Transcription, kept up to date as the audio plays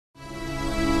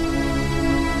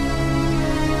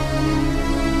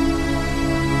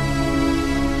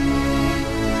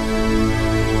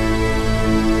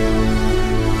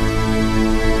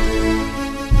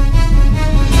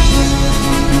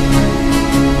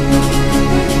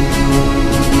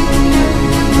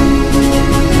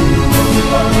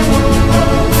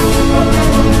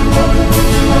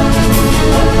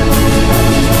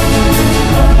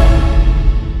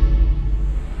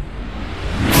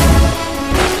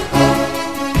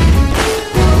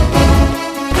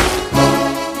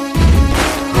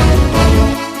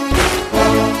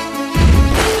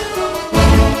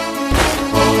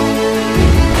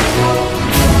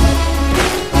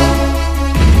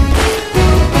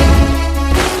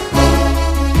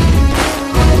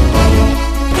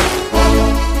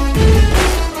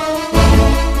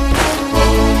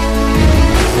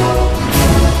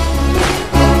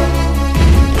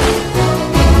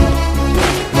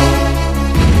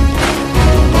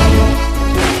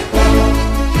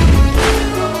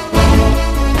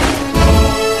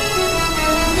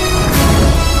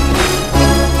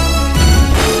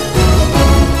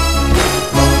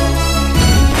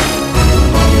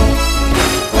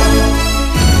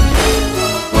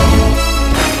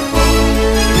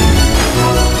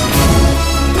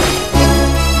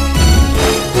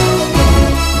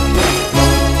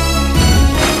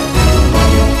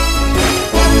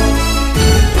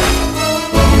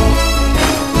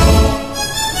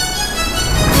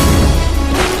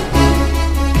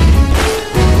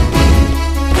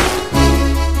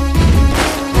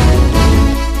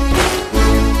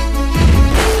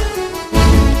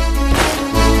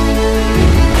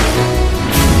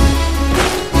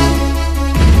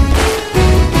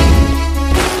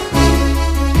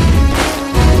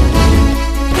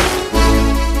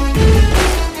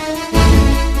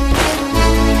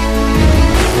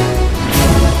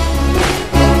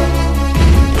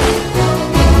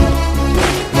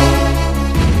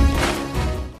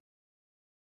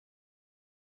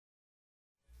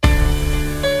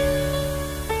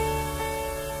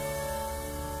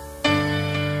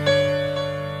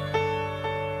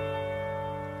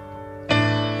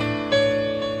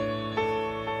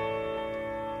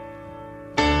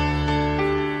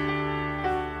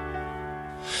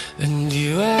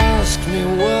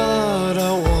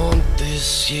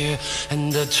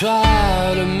And I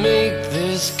try to make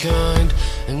this kind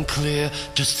and clear,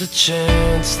 just a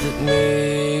chance that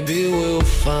maybe we'll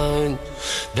find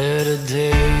better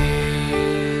days.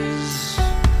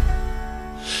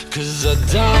 'Cause I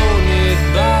don't need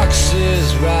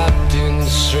boxes wrapped in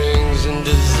strings and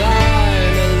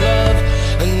designer love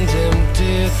and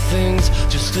empty things,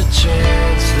 just a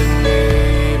chance that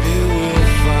maybe we'll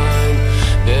find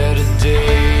better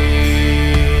days.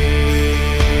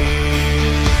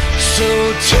 So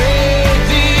take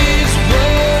these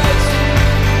words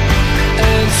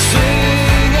and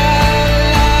sing out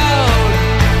loud,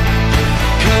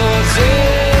 'cause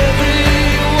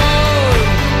everyone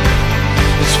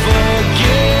is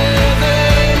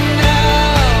forgiven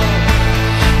now.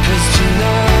 'Cause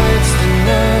tonight's the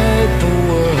night the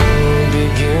world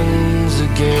begins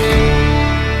again.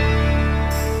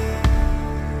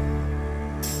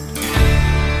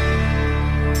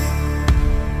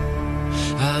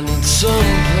 I need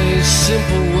someplace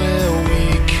simple where we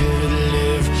could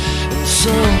live, and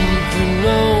something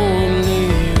only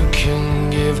you can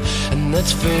give, and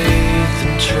that's faith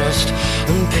and trust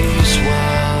and peace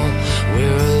while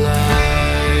we're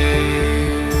alive.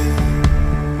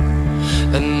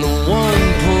 And the one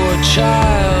poor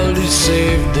child who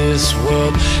saved this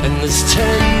world, and there's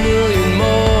 10 million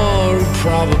more who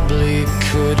probably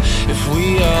could, if we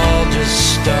all just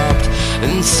stopped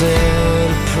and said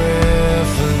a prayer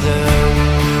for them.